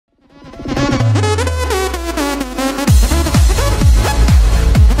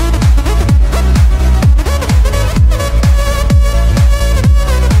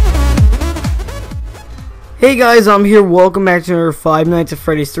Hey guys, I'm here. Welcome back to another Five Nights at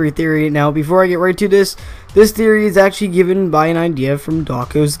Freddy's 3 theory. Now, before I get right to this theory is actually given by an idea from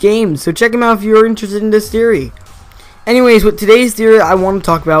Dawko's Games. So check him out if you're interested in this theory. Anyways, with today's theory I want to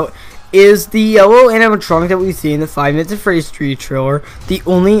talk about is the yellow animatronic that we see in the Five Nights at Freddy's 3 trailer, the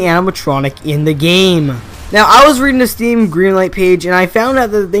only animatronic in the game. Now, I was reading the Steam Greenlight page and I found out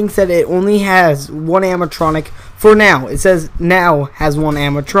that the thing said it only has one animatronic for now. It says now has one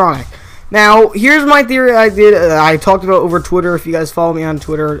animatronic. Now, here's my theory I talked about over Twitter. If you guys follow me on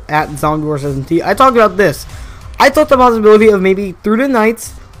Twitter, at ZombieWars17, I talked about this. I thought the possibility of maybe through the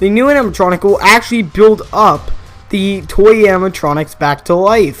nights, the new animatronic will actually build up the toy animatronics back to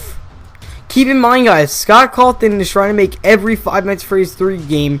life. Keep in mind, guys, Scott Cawthon is trying to make every Five Nights at Freddy's 3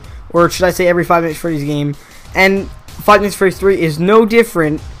 game, or should I say every Five Nights at Freddy's game, and Five Nights at Freddy's 3 is no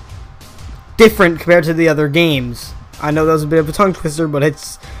different compared to the other games. I know that was a bit of a tongue twister, but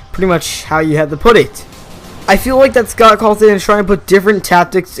it's pretty much how you had to put it. I feel like that Scott Cawthon is trying to put different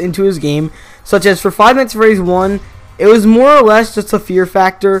tactics into his game, such as for Five Nights at Freddy's 1, it was more or less just a fear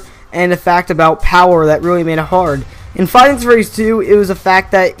factor and a fact about power that really made it hard. In Five Nights at Freddy's 2, it was a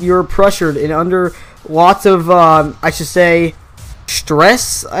fact that you're pressured and under lots of, I should say,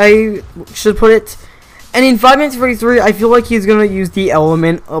 stress, I should put it. And in Five Nights at Freddy's 3, I feel like he's going to use the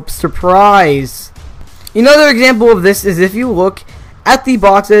element of surprise. Another example of this is if you look at the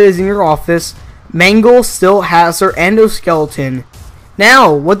box that is in your office, Mangle still has her endoskeleton.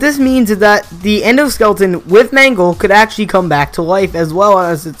 Now, what this means is that the endoskeleton with Mangle could actually come back to life as well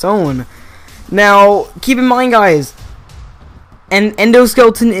as its own. Now, keep in mind, guys, an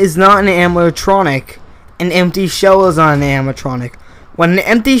endoskeleton is not an animatronic. An empty shell is not an animatronic. When an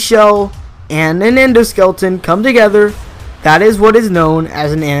empty shell and an endoskeleton come together, that is what is known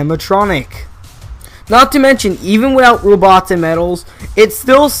as an animatronic. Not to mention, even without robots and metals, it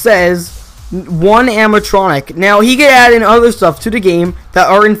still says one animatronic. Now, he could add in other stuff to the game that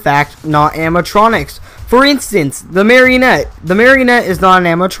are in fact not animatronics. For instance, the marionette. The marionette is not an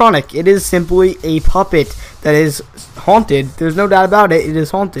animatronic. It is simply a puppet that is haunted. There's no doubt about it. It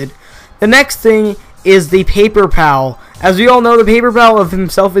is haunted. The next thing is the paper pal. As we all know, the paper pal of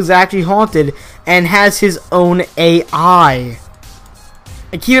himself is actually haunted and has his own AI.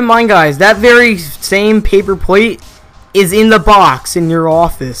 And keep in mind, guys, that very same paper plate is in the box in your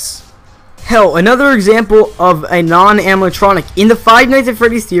office. Hell, another example of a non-animatronic in the Five Nights at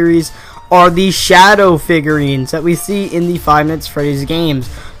Freddy's series are the Shadow figurines that we see in the Five Nights at Freddy's games,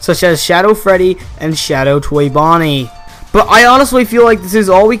 such as Shadow Freddy and Shadow Toy Bonnie. But I honestly feel like this is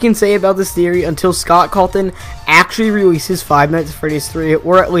all we can say about this theory until Scott Cawthon actually releases Five Nights at Freddy's 3,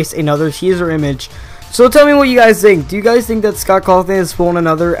 or at least another teaser image. So tell me what you guys think. Do you guys think that Scott Cawthon is pulling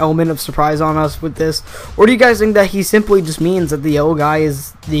another element of surprise on us with this? Or do you guys think that he simply just means that the yellow guy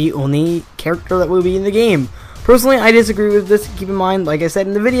is the only character that will be in the game? Personally, I disagree with this. Keep in mind, like I said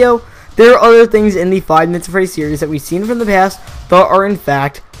in the video, there are other things in the Five Nights at Freddy's series that we've seen from the past that are in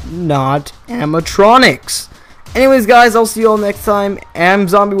fact not animatronics. Anyways, guys, I'll see you all next time. I'm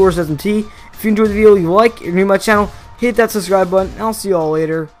ZombieWars17. If you enjoyed the video, leave a like. If you're new to my channel, hit that subscribe button. And I'll see you all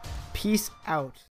later. Peace out.